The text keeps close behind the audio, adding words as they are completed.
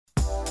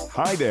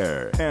Hi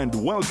there, and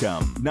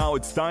welcome. Now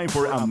it's time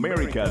for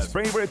America's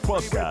favorite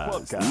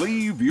podcast,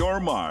 Leave Your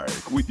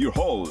Mark, with your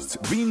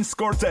host, Vince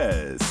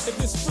Cortez. If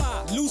it's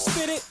fly, loose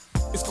fitted,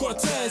 it's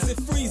Cortez. If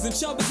freezing,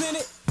 chubbers in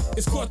it,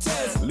 it's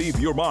Cortez. Leave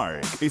Your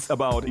Mark is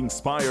about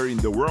inspiring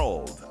the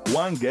world,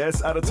 one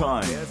guest at a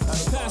time.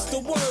 Pass the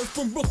word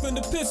from Brooklyn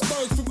to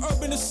Pittsburgh, from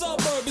urban to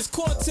suburb, it's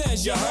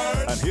Cortez, you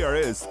heard? And here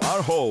is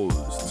our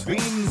host,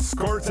 Vince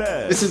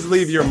Cortez. This is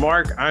Leave Your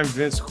Mark. I'm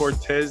Vince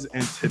Cortez,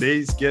 and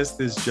today's guest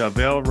is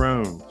JahVelle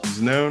Rhone.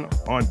 He's known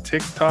on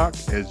TikTok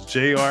as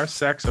JR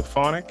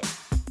Saxophonic,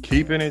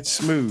 keeping it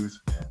smooth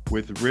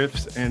with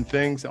riffs and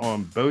things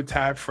on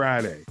Bowtie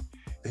Friday.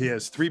 He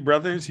has three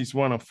brothers. He's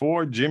one of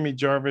four, Jimmy,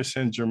 Jarvis,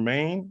 and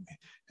Jermaine.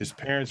 His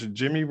parents are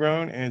Jimmy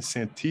Rhone and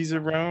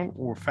Santiza Rhone,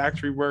 were a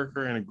factory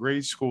worker and a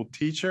grade school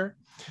teacher.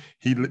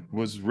 He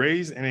was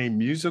raised in a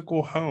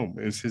musical home.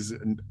 Is his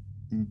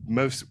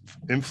most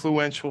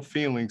influential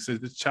feelings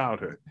of his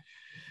childhood.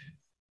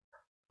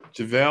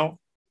 JahVelle,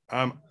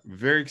 I'm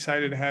very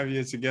excited to have you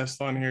as a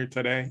guest on here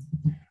today.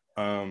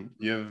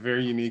 You have a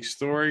very unique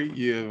story.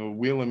 You have a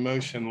wheel in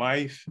motion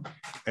life,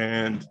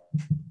 and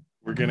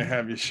we're going to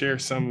have you share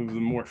some of the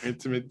more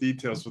intimate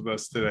details with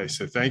us today.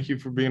 So thank you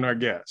for being our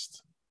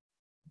guest.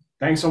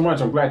 Thanks so much.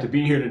 I'm glad to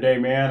be here today,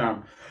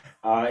 man.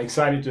 I'm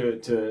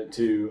excited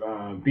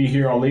to be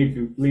here on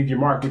Leave Your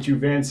Mark with you,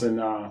 Vince, and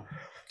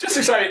just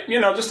excited,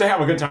 just to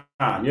have a good time,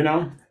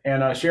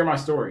 and share my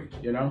story,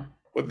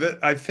 Well,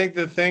 I think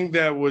the thing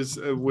that was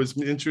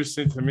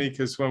interesting to me,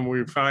 because when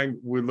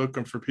we're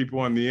looking for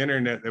people on the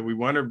internet that we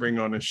want to bring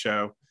on the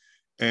show,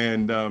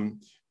 and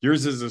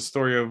yours is a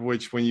story of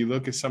which, when you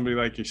look at somebody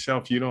like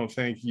yourself, you don't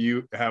think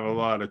you have a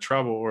lot of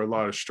trouble or a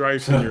lot of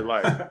strife in your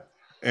life.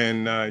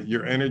 And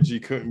your energy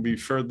couldn't be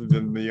further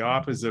than the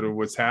opposite of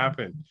what's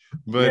happened.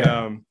 But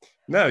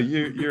no,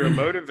 you're a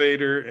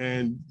motivator,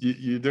 and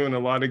you're doing a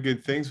lot of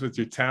good things with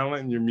your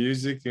talent and your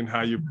music and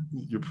how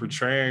you're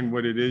portraying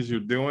what it is you're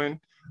doing.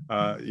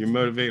 You're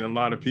motivating a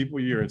lot of people.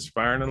 You're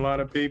inspiring a lot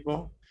of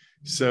people.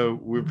 So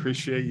we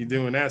appreciate you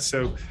doing that.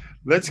 So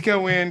let's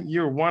go in.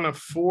 You're one of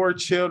four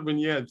children.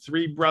 You had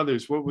three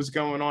brothers. What was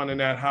going on in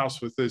that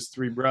house with those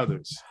three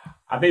brothers?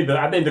 I think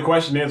the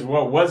question is,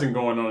 what wasn't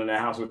going on in the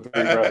house with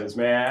three brothers,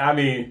 man? I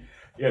mean,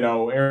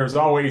 there's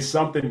always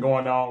something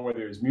going on,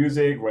 whether it's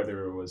music,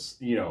 whether it was,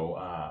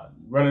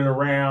 running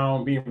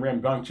around, being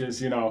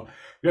rambunctious,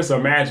 just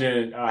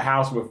imagine a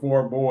house with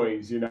four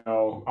boys,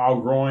 all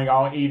growing,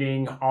 all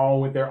eating, all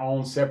with their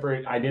own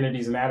separate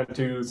identities and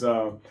attitudes.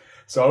 So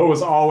it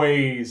was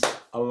always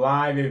a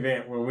live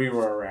event when we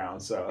were around.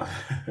 So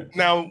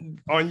now,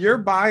 on your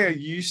bio,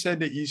 you said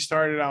that you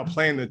started out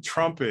playing the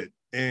trumpet,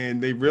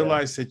 and they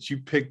realized that you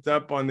picked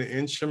up on the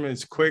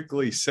instruments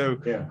quickly. So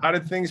how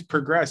did things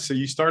progress? So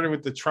you started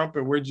with the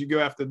trumpet. Where'd you go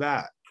after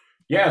that?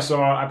 Yeah,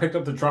 so I picked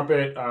up the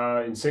trumpet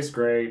in sixth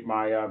grade.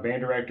 My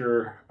band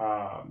director,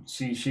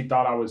 she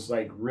thought I was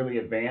like really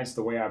advanced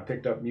the way I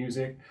picked up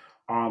music,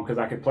 because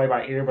I could play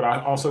by ear, but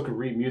I also could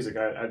read music.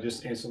 I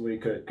just instantly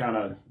could kind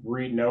of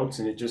read notes,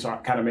 and it just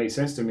kind of made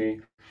sense to me.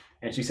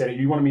 And she said,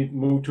 "You want me to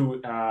move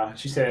to?"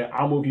 She said,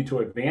 "I'll move you to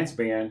advanced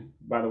band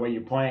by the way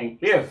you're playing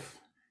if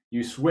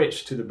you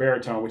switch to the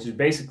baritone, which is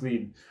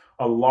basically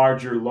a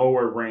larger,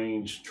 lower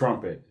range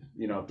trumpet,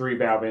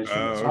 3-valve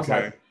instrument." So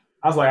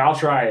I was like, I'll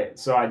try it.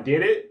 So I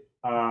did it.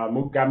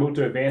 Got moved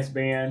to advanced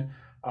band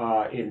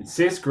in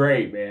sixth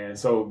grade, man.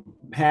 So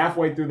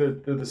halfway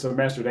through the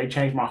semester, they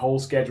changed my whole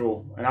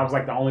schedule, and I was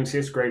like the only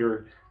sixth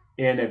grader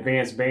in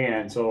advanced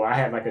band. So I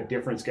had like a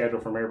different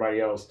schedule from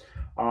everybody else.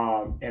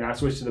 And I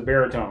switched to the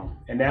baritone,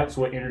 and that's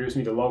what introduced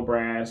me to low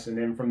brass. And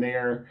then from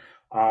there,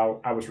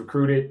 I was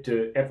recruited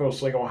to F.L.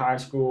 Schlegel High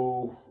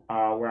School,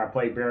 where I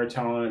played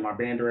baritone, and my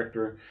band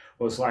director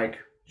was like,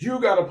 "You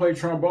got to play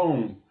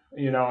trombone,"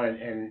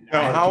 and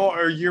how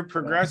are you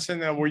progressing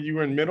now? Were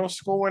you in middle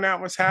school when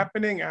that was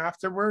happening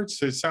afterwards?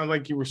 So it sounds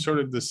like you were sort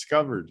of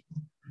discovered.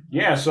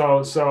 Yeah,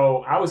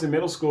 so I was in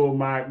middle school.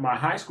 My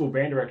high school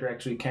band director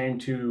actually came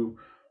to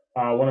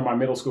one of my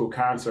middle school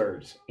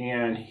concerts,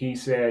 and he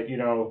said,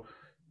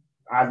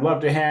 "I'd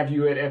love to have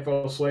you at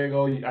F.L.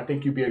 Schlegel. I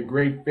think you'd be a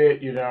great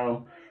fit,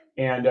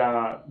 And,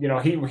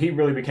 he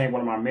really became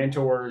one of my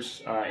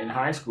mentors in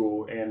high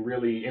school, and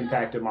really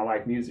impacted my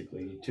life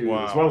musically too,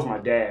 Wow. as well as my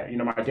dad.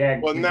 My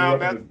dad. Well, now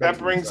that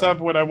brings up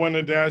what I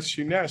wanted to ask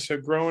you next. So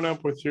growing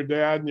up with your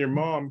dad and your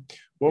mom,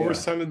 what were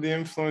some of the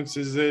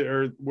influences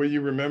or what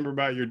you remember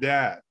about your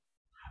dad?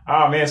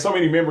 Oh man, so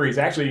many memories.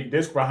 Actually,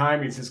 this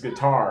behind me is his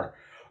guitar.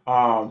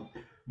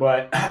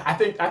 But I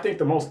think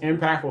the most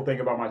impactful thing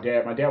about my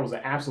dad was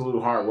an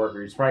absolute hard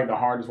worker. He's probably the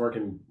hardest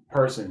working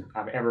person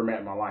I've ever met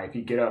in my life.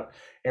 He'd get up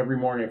every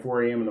morning at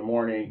 4 a.m. in the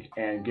morning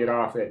and get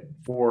off at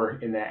 4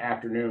 in the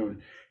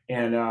afternoon.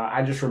 And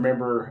I just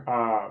remember,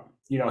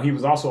 he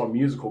was also a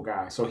musical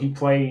guy. So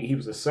he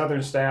was a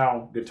Southern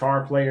style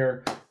guitar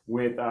player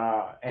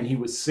and he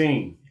would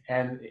sing.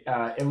 and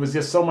it was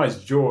just so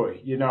much joy,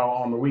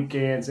 on the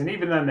weekends, and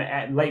even on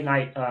the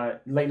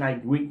late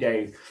night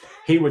weekdays,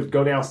 he would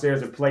go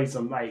downstairs and play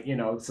some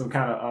some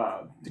kind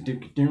of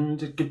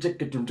different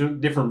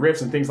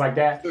riffs and things like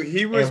that. So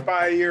he was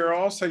by ear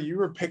also. You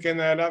were picking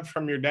that up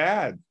from your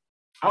dad.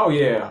 Oh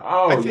yeah,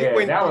 I think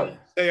when you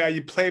say how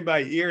you play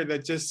by ear,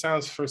 that just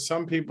sounds, for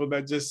some people,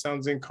 that just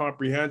sounds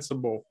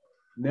incomprehensible.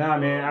 Nah,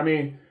 man. I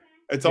mean,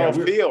 it's all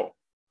feel.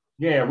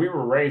 Yeah, we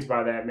were raised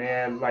by that,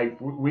 man. Like,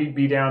 we'd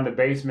be down in the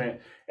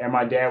basement and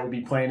my dad would be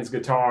playing his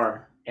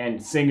guitar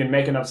and singing,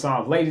 making up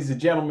songs. Ladies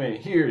and gentlemen,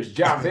 here's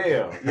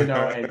JahVelle,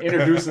 and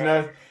introducing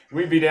us.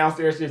 We'd be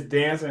downstairs just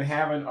dancing,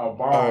 having a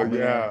ball.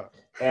 Yeah.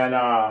 And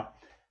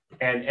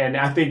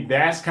I think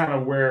that's kind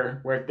of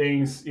where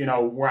things,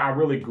 where I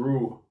really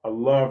grew a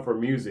love for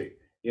music.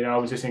 It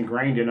was just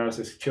ingrained in us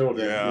as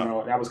children.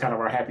 Yeah. That was kind of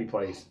our happy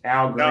place.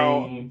 Al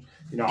Green,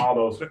 all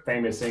those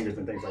famous singers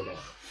and things like that.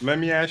 Let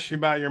me ask you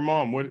about your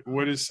mom.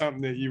 What is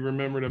something that you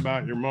remembered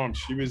about your mom?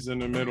 She was in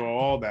the middle of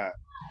all that.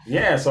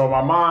 Yeah, so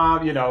my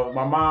mom,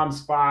 my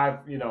mom's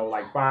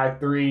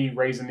 5'3",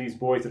 raising these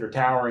boys that are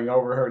towering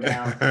over her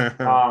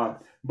now.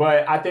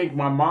 But I think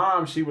my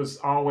mom, she was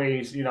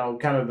always,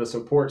 kind of the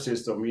support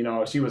system.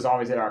 She was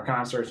always at our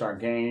concerts, our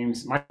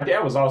games. My dad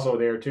was also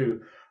there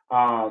too.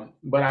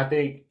 But I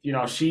think,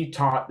 she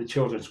taught the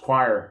children's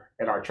choir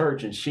at our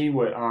church, and she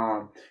would,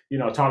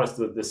 taught us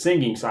the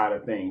singing side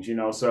of things,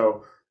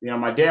 so,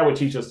 my dad would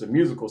teach us the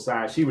musical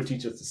side. She would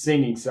teach us the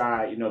singing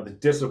side, the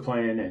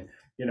discipline and,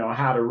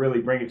 how to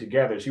really bring it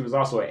together. She was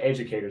also an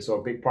educator. So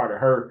a big part of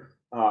her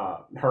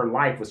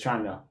life was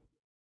trying to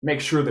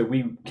make sure that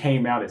we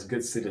came out as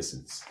good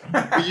citizens.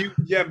 But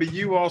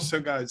you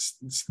also got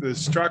the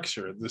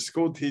structure. The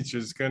school teacher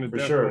is going to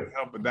definitely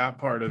help with that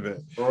part of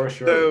it. For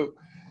sure. So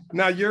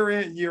now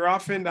you're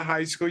off into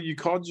high school. You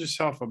called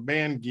yourself a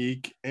band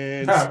geek.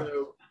 And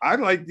so I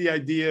like the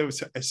idea of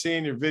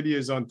seeing your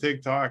videos on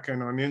TikTok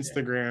and on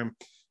Instagram.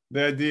 Yeah.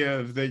 The idea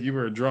of that you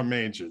were a drum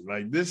major,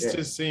 like this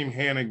just seemed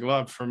hand in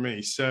glove for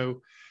me.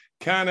 So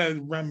kind of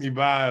run me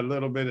by a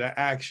little bit of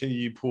action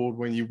you pulled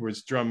when you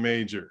was drum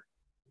major.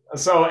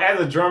 So as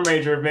a drum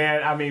major,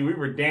 man, I mean, we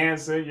were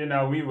dancing,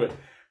 we were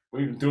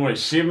doing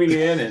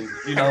shimmying and,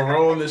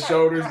 rolling the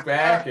shoulders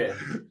back and,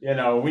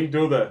 we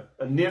do the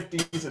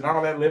nifties and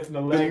all that, lifting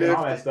the leg and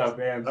all that stuff,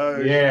 man.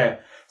 Yeah.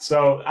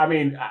 So, I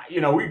mean,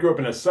 we grew up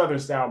in a Southern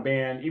style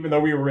band, even though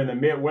we were in the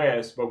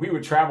Midwest, but we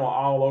would travel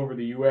all over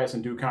the U.S.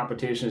 and do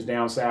competitions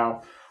down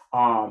South.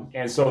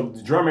 And so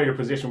the drum major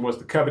position was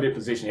the coveted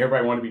position.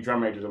 Everybody wanted to be drum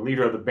major, the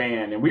leader of the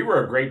band. And we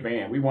were a great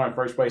band. We won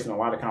first place in a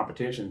lot of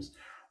competitions.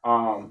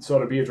 So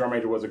to be a drum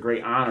major was a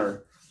great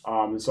honor.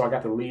 And so I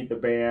got to lead the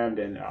band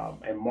and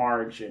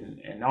march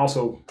and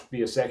also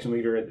be a section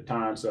leader at the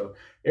time. So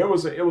it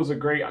was a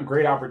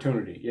great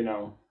opportunity,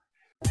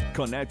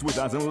 Connect with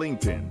us on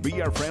LinkedIn. Be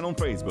our friend on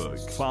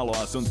Facebook. Follow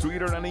us on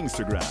Twitter and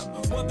Instagram.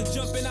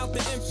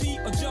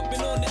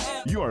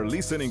 You are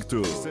listening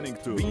to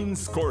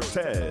Vince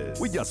Cortez.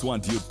 We just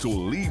want you to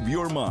leave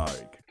your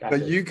mark.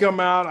 But you come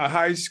out of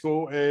high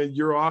school and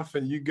you're off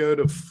and you go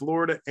to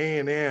Florida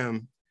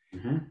A&M.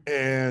 Mm-hmm.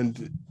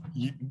 And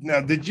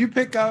now, did you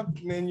pick up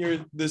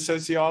in the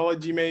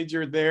sociology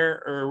major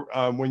there,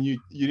 or when you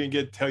didn't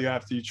get to tell you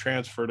after you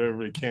transferred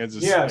over to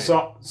Kansas State? Yeah,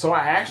 so I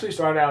actually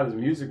started out as a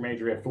music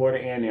major at Florida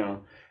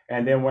A&M,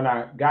 and then when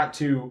I got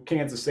to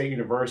Kansas State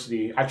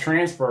University, I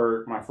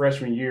transferred my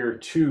freshman year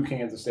to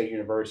Kansas State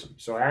University.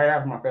 So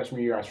after my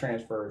freshman year, I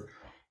transferred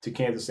to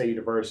Kansas State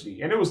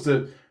University, and it was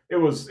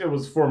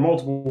for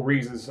multiple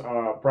reasons,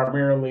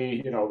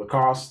 primarily the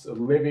cost of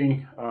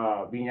living,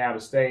 being out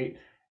of state.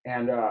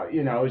 And,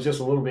 it was just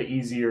a little bit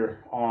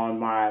easier on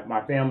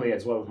my family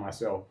as well as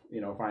myself,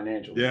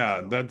 financially.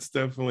 Yeah, that's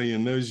definitely,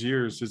 in those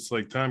years, it's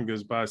like time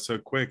goes by so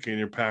quick and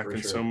you're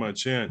packing so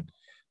much in.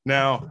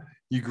 Now,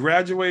 you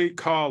graduate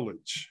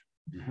college.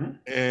 Mm-hmm.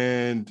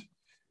 And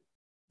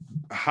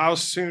how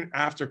soon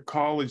after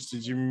college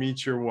did you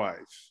meet your wife?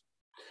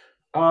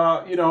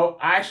 I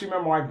actually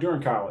met my wife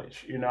during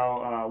college. We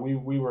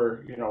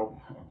were,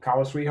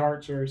 college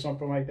sweethearts or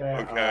something like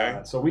that. Okay.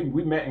 So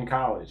we met in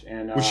college.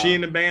 And was she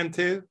in a band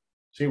too?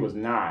 She was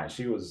not.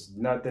 She was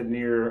nothing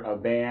near a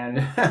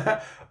band.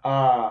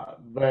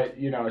 But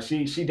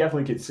she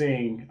definitely could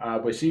sing.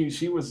 But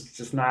she was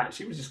just not.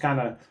 She was just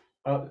kind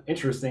of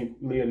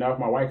interestingly enough,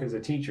 my wife is a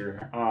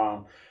teacher.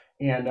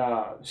 And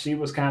she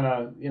was kind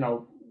of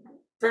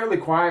fairly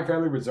quiet,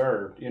 fairly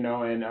reserved,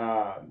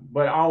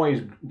 but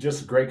always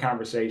just great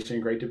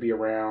conversation, great to be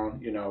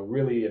around,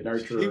 really a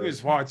nurturer. He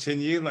was watching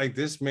you like,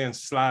 this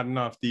man's sliding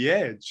off the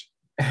edge.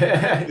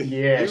 Yeah.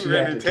 You were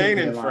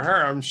entertaining for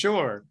her, I'm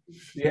sure.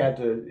 She had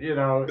to,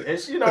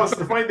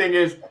 the funny thing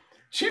is,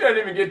 she doesn't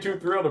even get too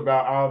thrilled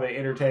about all the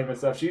entertainment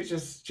stuff. She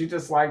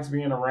just likes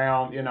being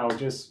around,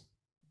 just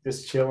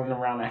chilling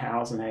around the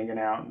house and hanging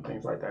out and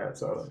things like that.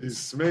 So she's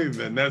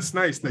smooth, and that's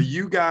nice. Now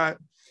you got,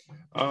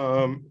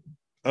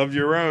 of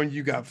your own,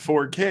 you got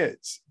 4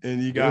 kids,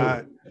 and you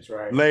got that's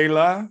right.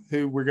 Layla,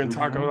 who we're going to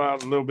talk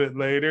about a little bit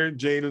later,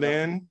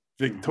 Jalen,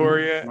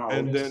 Victoria,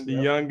 and then the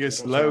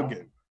youngest,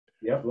 Logan.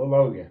 Yep, little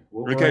Logan.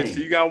 Okay, so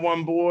you got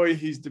one boy.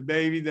 He's the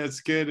baby.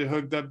 That's good. It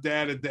hooked up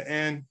dad at the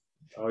end.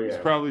 Oh, yeah.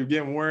 He's probably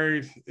getting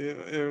worried.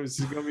 It was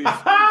going to be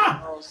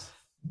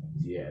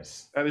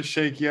yes. That'll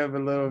shake you up a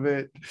little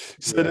bit.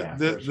 So yeah,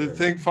 the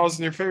thing falls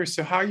in your favor.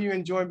 So how you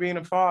enjoy being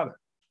a father?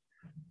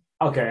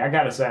 Okay, I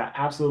gotta say, I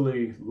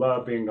absolutely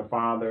love being a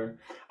father.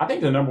 I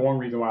think the number one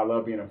reason why I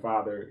love being a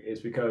father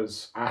is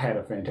because I had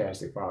a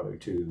fantastic father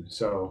too.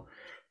 So,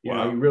 you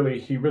know,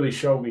 he really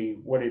showed me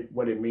what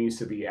it means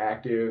to be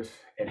active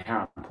and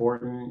how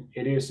important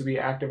it is to be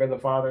active as a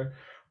father.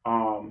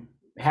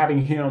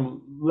 Having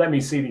him let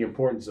me see the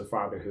importance of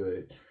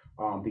fatherhood,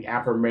 the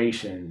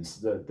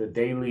affirmations, the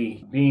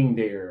daily being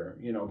there,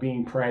 you know,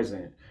 being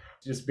present,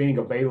 just being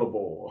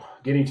available,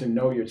 getting to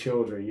know your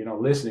children, you know,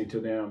 listening to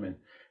them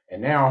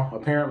and now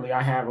apparently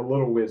I have a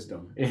little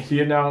wisdom,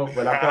 you know,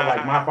 but I felt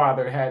like my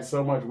father had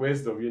so much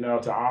wisdom, you know,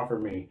 to offer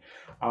me.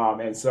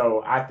 And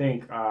so I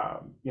think,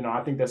 you know,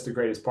 I think that's the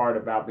greatest part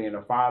about being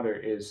a father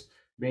is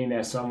being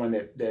that someone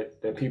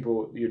that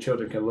people, your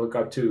children can look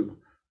up to.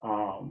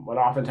 But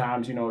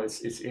oftentimes, you know,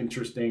 it's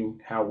interesting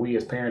how we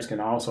as parents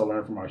can also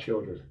learn from our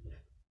children.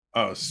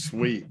 Oh,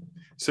 sweet.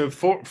 So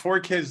four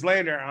kids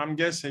later, I'm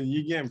guessing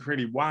you're getting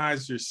pretty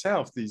wise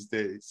yourself these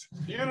days.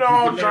 You know,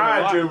 I'm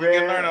trying to, man. You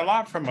can learn a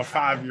lot from a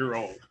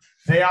 5-year-old.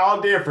 They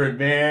all different,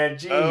 man.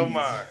 Jeez.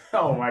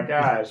 Oh my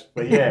gosh.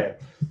 But yeah,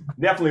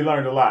 definitely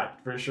learned a lot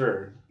for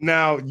sure.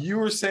 Now, you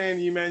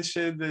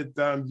mentioned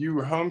that you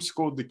were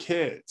homeschooled the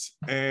kids.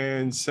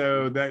 And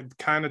so that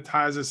kind of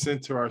ties us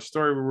into our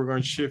story where we're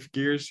going to shift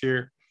gears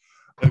here.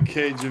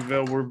 Okay,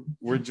 JahVelle,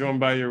 we're joined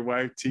by your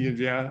wife,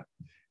 TeAndra.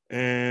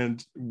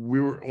 And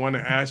we want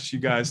to ask you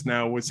guys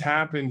now, what's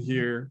happened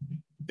here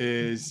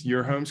is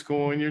you're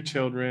homeschooling your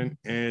children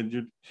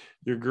and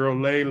your girl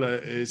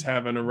Layla is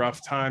having a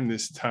rough time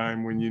this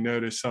time when you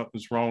notice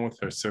something's wrong with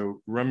her.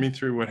 So run me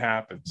through what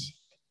happens.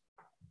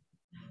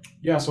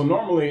 Yeah, so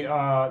normally,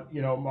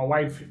 you know, my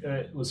wife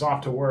was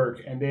off to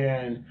work and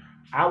then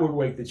I would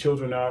wake the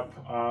children up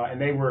and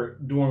they were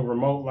doing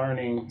remote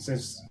learning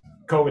since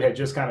COVID had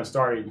just kind of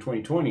started in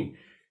 2020.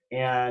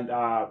 And,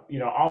 you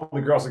know, all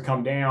the girls had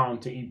come down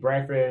to eat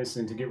breakfast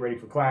and to get ready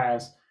for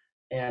class.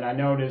 And I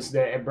noticed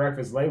that at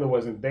breakfast, Layla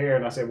wasn't there.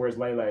 And I said, where's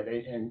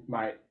Layla? And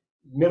my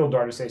middle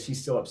daughter said she's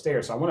still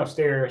upstairs. So I went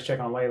upstairs,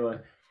 checked on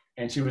Layla,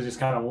 and she was just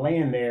kind of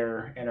laying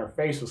there. And her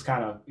face was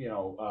kind of, you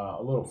know,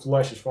 a little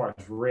flush as far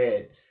as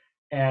red.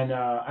 And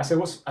I said,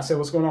 what's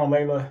going on,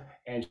 Layla?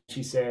 And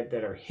she said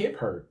that her hip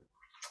hurt.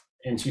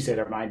 And she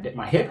said,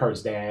 my hip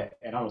hurts, Dad.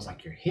 And I was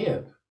like, your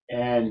hip?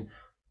 And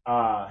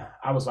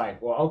I was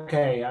like, well,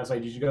 okay. I was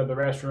like, did you go to the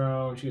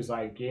restroom? She was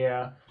like,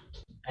 yeah.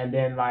 And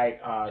then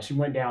like she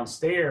went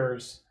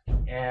downstairs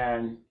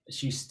and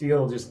she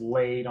still just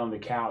laid on the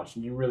couch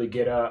and you really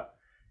get up.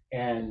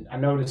 And I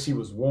noticed she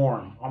was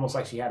warm, almost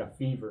like she had a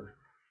fever.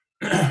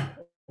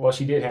 Well,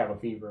 she did have a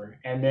fever.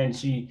 And then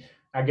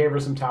I gave her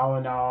some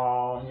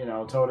Tylenol, you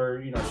know, told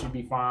her, you know, she'd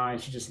be fine.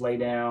 She just lay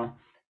down.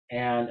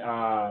 And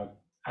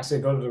I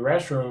said, go to the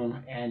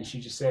restroom. And she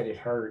just said it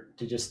hurt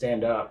to just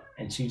stand up.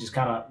 And she just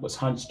kind of was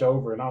hunched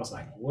over. And I was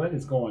like, what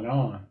is going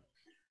on?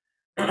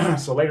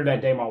 So later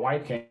that day, my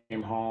wife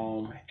came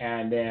home.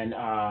 And then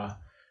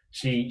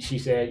she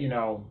said, you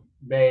know,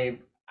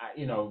 babe,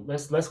 you know,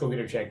 let's go get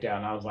her checked out.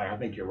 And I was like, I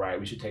think you're right.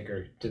 We should take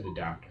her to the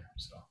doctor.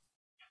 So.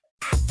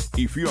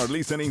 If you are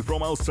listening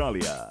from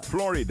Australia,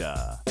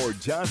 Florida, or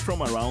just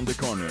from around the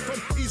corner.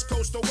 From East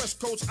Coast to West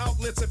Coast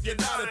outlets, if you're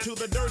not into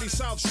the dirty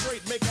South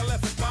straight, make a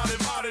left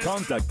and body.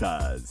 Contact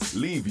us.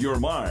 Leave your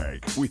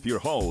mark with your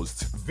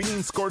host,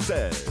 Vince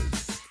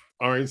Cortez.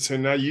 All right, so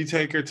now you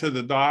take her to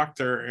the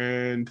doctor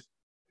and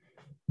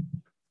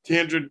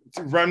TeAndra,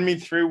 run me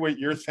through what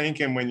you're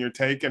thinking when you're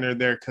taking her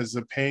there, because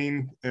the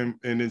pain and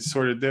it's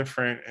sort of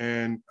different,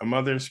 and a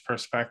mother's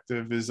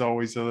perspective is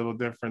always a little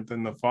different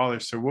than the father.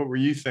 So what were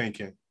you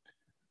thinking?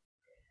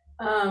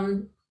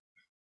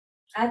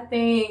 I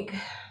think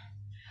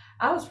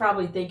I was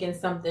probably thinking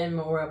something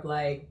more of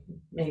like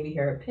maybe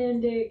her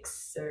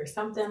appendix or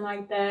something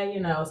like that, you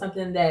know,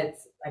 something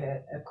that's like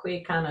a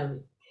quick kind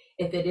of,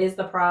 if it is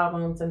the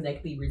problem, something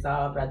that can be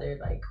resolved rather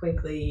like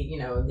quickly, you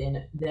know,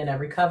 then a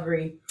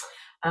recovery.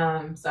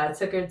 So I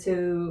took her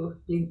to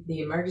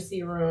the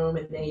emergency room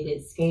and they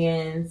did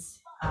scans.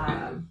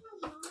 And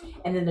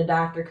then the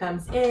doctor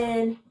comes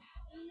in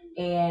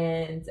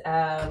and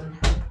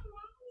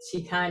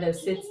she kind of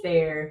sits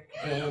there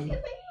and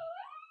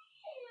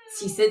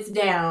she sits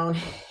down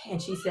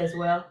and she says,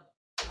 well,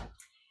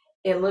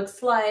 it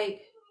looks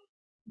like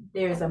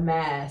there's a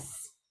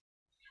mass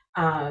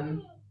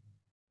on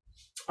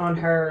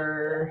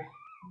her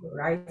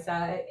left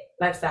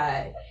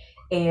side.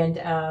 And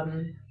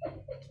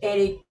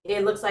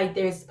it looks like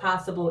there's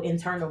possible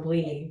internal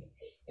bleeding.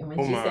 And when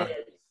she said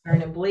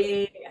internal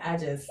bleeding, I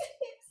just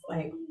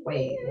like,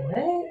 wait,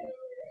 what?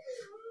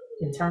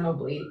 Internal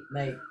bleeding,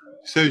 like.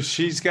 So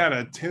she's got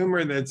a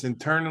tumor that's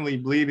internally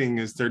bleeding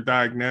is their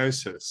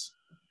diagnosis.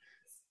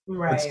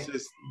 Right.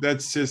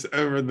 That's just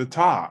over the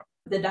top.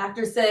 The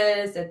doctor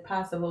says that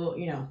possible,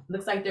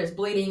 looks like there's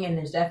bleeding and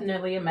there's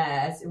definitely a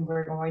mass, and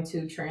we're going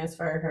to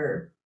transfer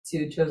her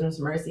to Children's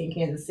Mercy in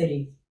Kansas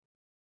City.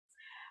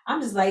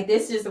 I'm just like,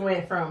 this just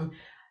went from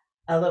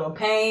a little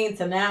pain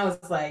to now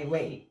it's like,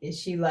 wait, is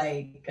she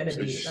like gonna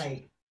be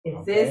like,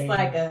 is this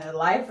like a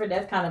life or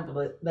death kind of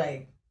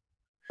like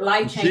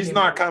life changing? She's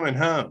not coming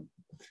home.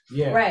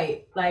 Yeah.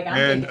 Right. Like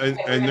I'm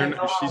thinking,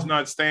 she's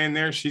not staying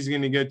there. She's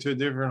going to go to a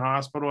different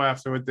hospital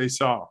after what they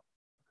saw.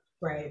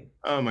 Right.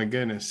 Oh my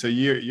goodness. So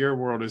your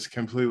world is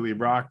completely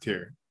rocked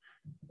here.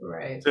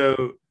 Right.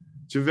 So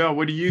JahVelle,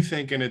 what are you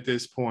thinking at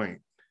this point?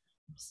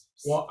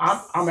 Well,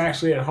 I'm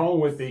actually at home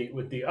with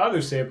the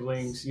other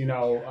siblings,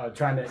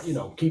 trying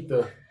to, keep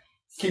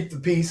the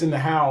peace in the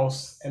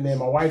house. And then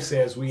my wife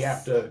says we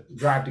have to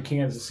drive to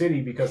Kansas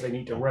City because they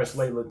need to rush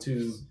Layla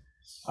to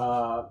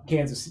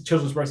Kansas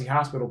Children's Mercy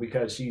Hospital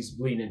because she's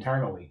bleeding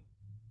internally.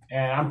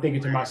 And I'm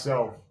thinking to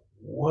myself,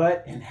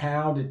 what and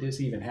how did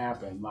this even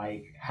happen?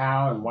 Like,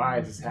 how and why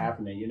is this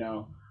happening?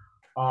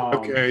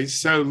 Okay,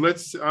 so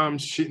let's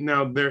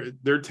now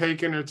they're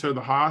taking her to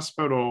the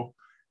hospital,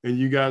 and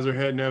you guys are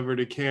heading over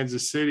to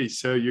Kansas City.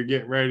 So you're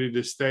getting ready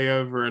to stay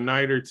over a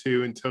night or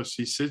two until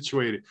she's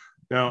situated.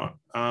 Now,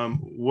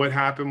 what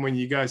happened when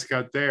you guys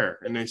got there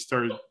and they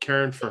started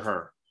caring for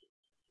her?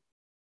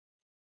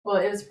 Well,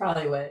 it was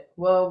probably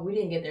we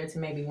didn't get there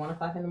till maybe 1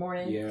 o'clock in the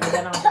morning. Yeah. But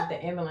then I don't think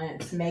the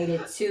ambulance made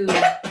it to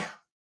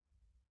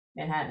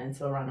Manhattan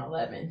until around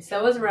 11. So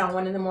it was around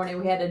 1 in the morning.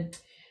 We had to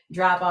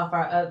drop off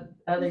our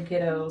other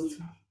kiddos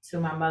to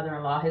my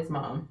mother-in-law, his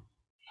mom.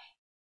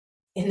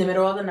 In the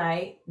middle of the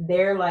night,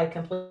 they're like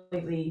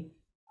completely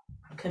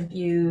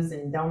confused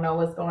and don't know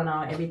what's going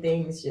on.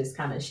 Everything's just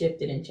kind of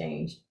shifted and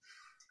changed.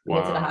 We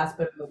get to the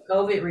hospital with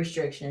COVID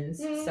restrictions.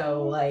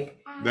 So like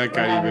that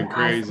got even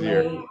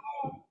crazier.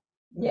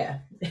 Yeah.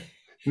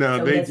 No,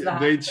 so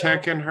they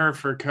checking her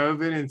for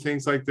COVID and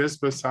things like this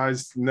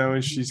besides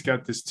knowing she's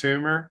got this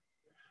tumor.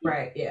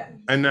 Right, yeah.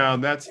 And now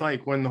that's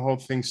like when the whole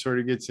thing sort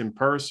of gets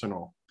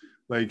impersonal.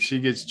 Like she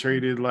gets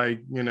treated like,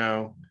 in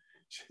a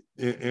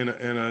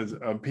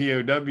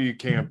POW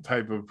camp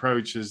type of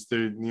approach is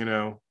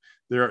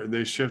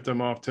they shift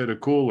them off to the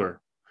cooler.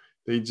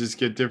 They just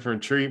get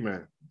different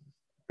treatment.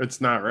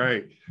 It's not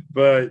right.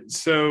 But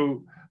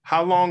so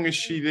how long is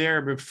she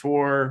there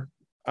before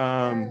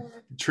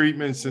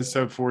treatments and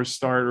so forth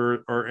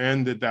start or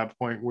end at that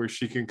point where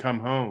she can come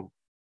home?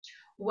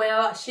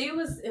 Well, she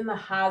was in the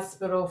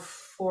hospital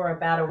for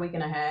about a week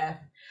and a half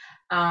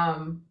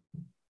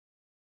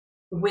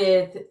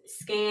with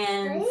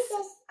scans.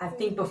 I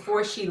think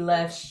before she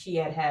left, she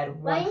had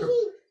one.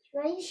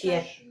 She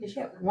had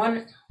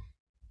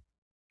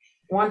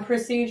one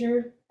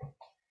procedure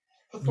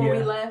before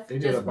we left. They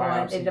did a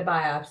biopsy. They did a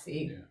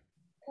biopsy.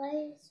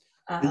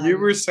 Yeah. You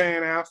were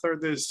saying after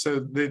this,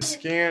 so they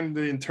scanned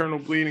the internal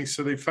bleeding,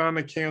 so they found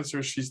the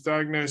cancer. She's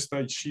diagnosed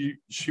that she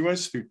went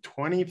through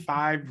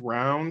 25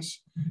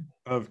 rounds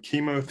of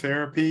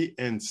chemotherapy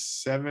in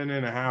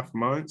 7.5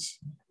 months.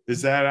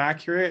 Is that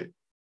accurate?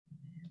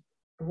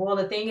 Well,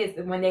 the thing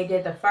is, when they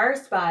did the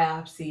first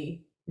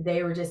biopsy,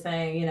 they were just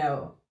saying,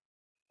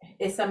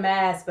 it's a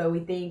mass, but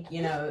we think,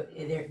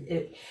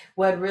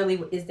 what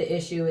really is the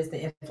issue is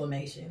the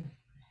inflammation.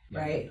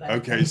 Right.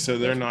 Like, okay, so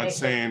they're not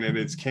saying that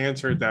it's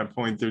cancer at that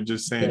point. They're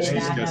just saying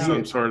she's got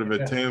some sort of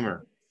a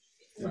tumor.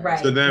 Right.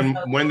 So then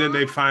when did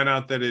they find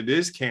out that it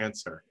is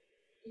cancer?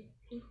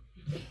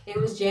 It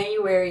was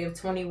January of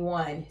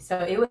 21. So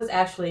it was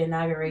actually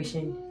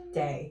inauguration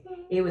day.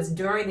 It was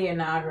during the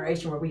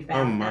inauguration where we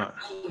found out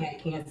she had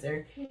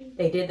cancer.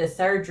 They did the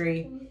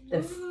surgery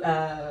the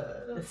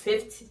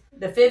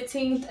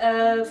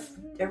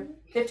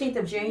 15th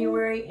of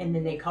January, and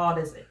then they called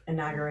us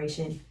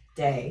inauguration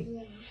day.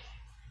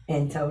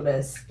 And told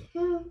us.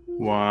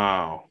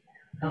 Wow.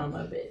 Some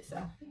of it.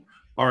 So.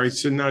 All right.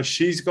 So now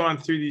she's gone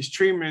through these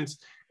treatments,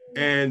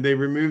 and they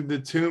removed the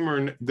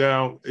tumor.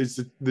 Now,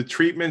 is the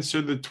treatments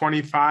are the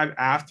 25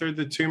 after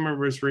the tumor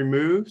was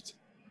removed?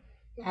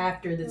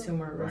 After the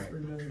tumor was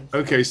removed.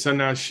 Okay. So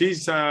now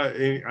she's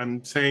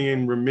I'm saying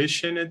in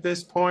remission at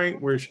this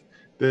point, where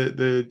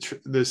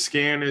the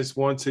scan is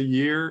once a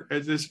year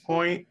at this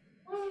point.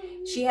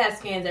 She has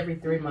scans every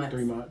 3 months.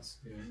 3 months.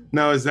 Yeah.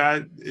 Now, is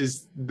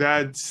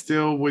that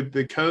still with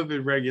the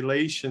COVID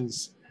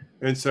regulations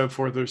and so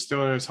forth? They're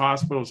still in those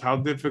hospitals. How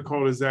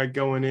difficult is that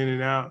going in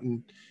and out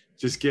and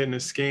just getting a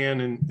scan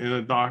and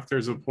a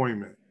doctor's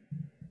appointment?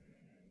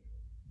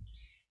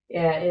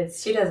 Yeah,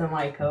 she doesn't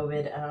like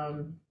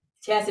COVID.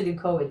 She has to do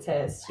COVID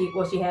tests. She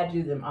had to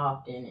do them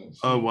often, and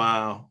oh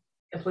wow,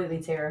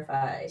 completely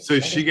terrified. So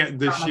does she have to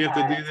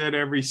do that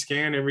every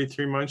scan every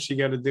 3 months? She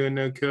got to do a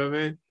no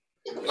COVID.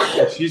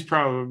 She's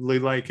probably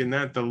liking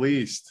that the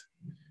least.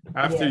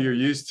 After you're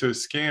used to a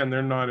scan,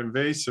 they're not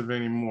invasive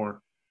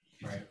anymore.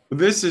 Right. Well,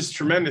 this is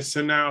tremendous.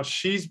 So now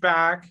she's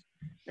back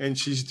and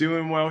she's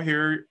doing well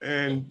here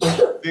and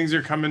things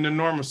are coming to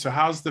normal. So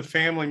how's the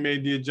family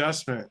made the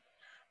adjustment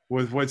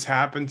with what's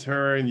happened to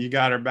her and you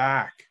got her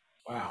back?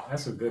 Wow,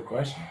 that's a good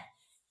question.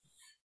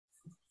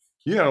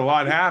 You had a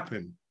lot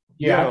happen.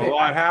 Yeah, a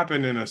lot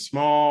happened in a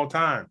small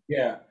time.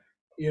 Yeah.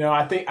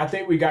 I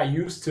think we got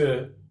used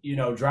to,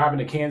 driving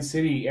to Kansas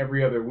City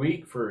every other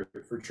week for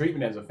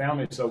treatment as a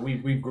family. So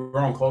we've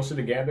grown closer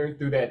together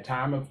through that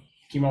time of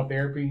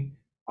chemotherapy.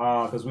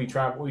 Because we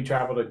travel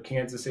to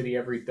Kansas City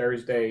every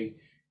Thursday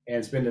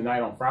and spend the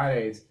night on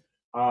Fridays.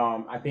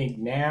 I think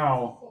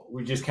now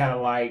we're just kind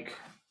of like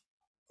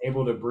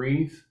able to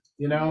breathe,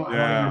 I don't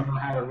even know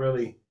how to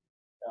really,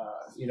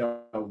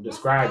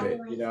 describe it,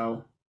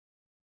 What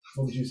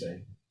would you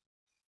say?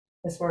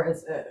 As far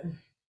as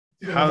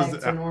how's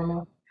back to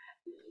normal?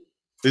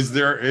 Is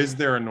there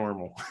a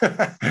normal?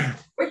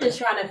 We're just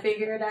trying to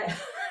figure it out.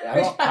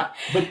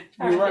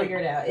 Figure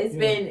it out. It's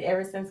been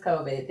ever since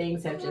COVID.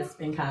 Things have just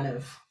been kind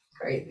of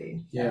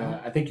crazy. Yeah,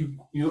 I think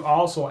you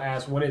also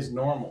asked what is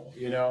normal,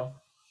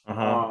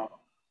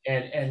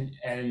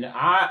 and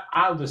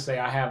I'll just say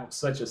I have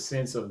such a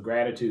sense of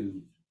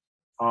gratitude,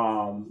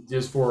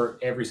 just for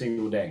every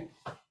single day.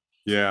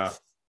 Yeah,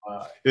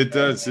 it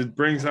does. It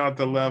brings out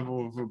the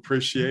level of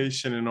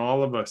appreciation in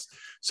all of us.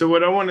 So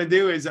what I want to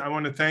do is I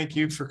want to thank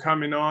you for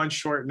coming on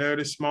short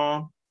notice,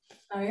 Mom.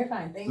 Oh, you're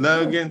fine. Thank you.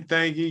 Logan,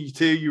 thank you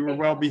too. You were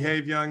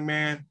well-behaved young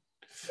man.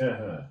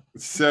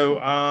 So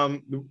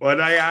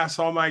what I ask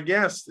all my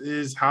guests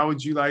is, how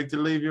would you like to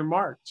leave your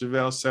mark,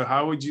 JahVelle? So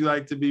how would you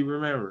like to be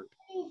remembered?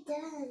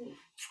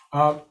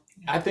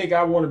 I think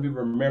I want to be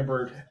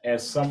remembered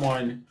as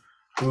someone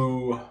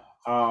who,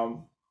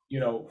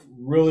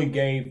 really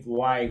gave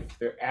life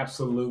their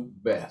absolute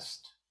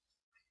best.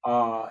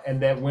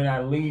 And that when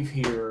I leave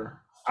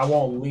here, I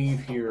won't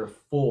leave here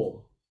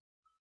full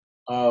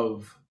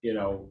of,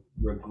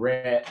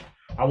 regret.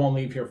 I won't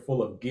leave here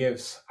full of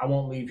gifts. I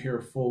won't leave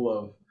here full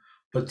of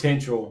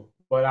potential,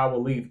 but I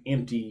will leave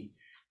empty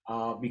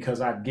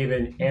because I've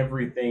given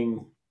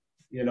everything,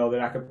 that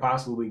I could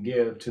possibly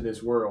give to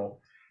this world.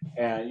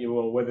 And,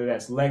 whether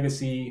that's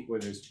legacy,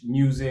 whether it's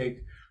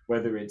music,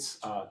 whether it's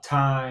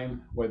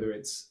time, whether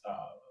it's,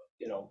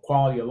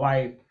 quality of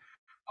life.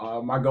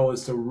 My goal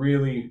is to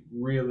really,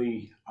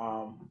 really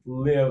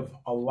live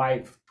a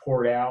life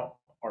poured out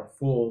or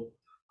full,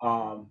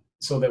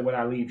 so that when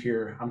I leave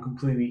here, I'm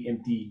completely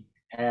empty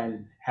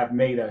and have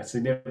made a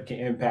significant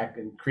impact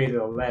and created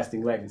a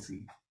lasting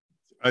legacy.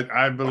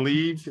 I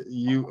believe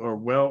you are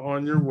well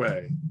on your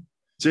way.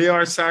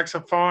 JR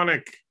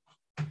Saxophonic,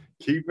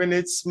 keeping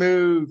it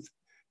smooth.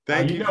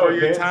 Thank you for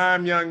your Vince.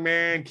 time, young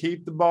man.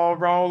 Keep the ball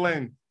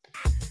rolling.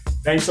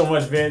 Thanks so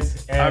much,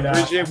 Vince. And, I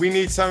appreciate it. We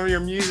need some of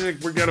your music.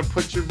 We're going to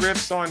put your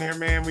riffs on here,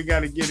 man. We got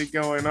to get it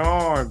going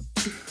on.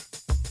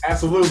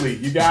 Absolutely.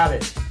 You got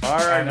it. All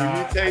right.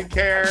 You take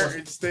care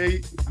and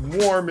stay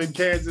warm in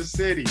Kansas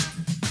City.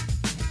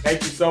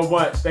 Thank you so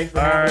much. Thanks for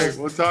having us.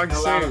 We'll talk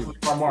soon.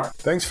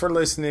 Thanks for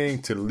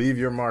listening to Leave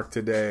Your Mark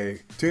today.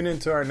 Tune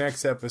into our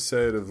next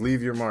episode of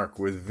Leave Your Mark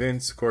with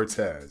Vince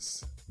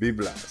Cortez. Be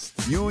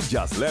blessed. You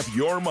just left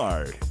your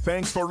mark.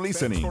 Thanks for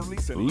listening.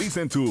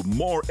 Listen to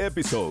more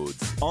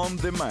episodes on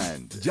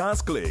demand.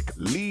 Just click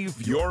Leave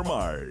Your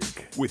Mark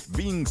with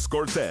Vince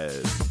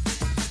Cortez.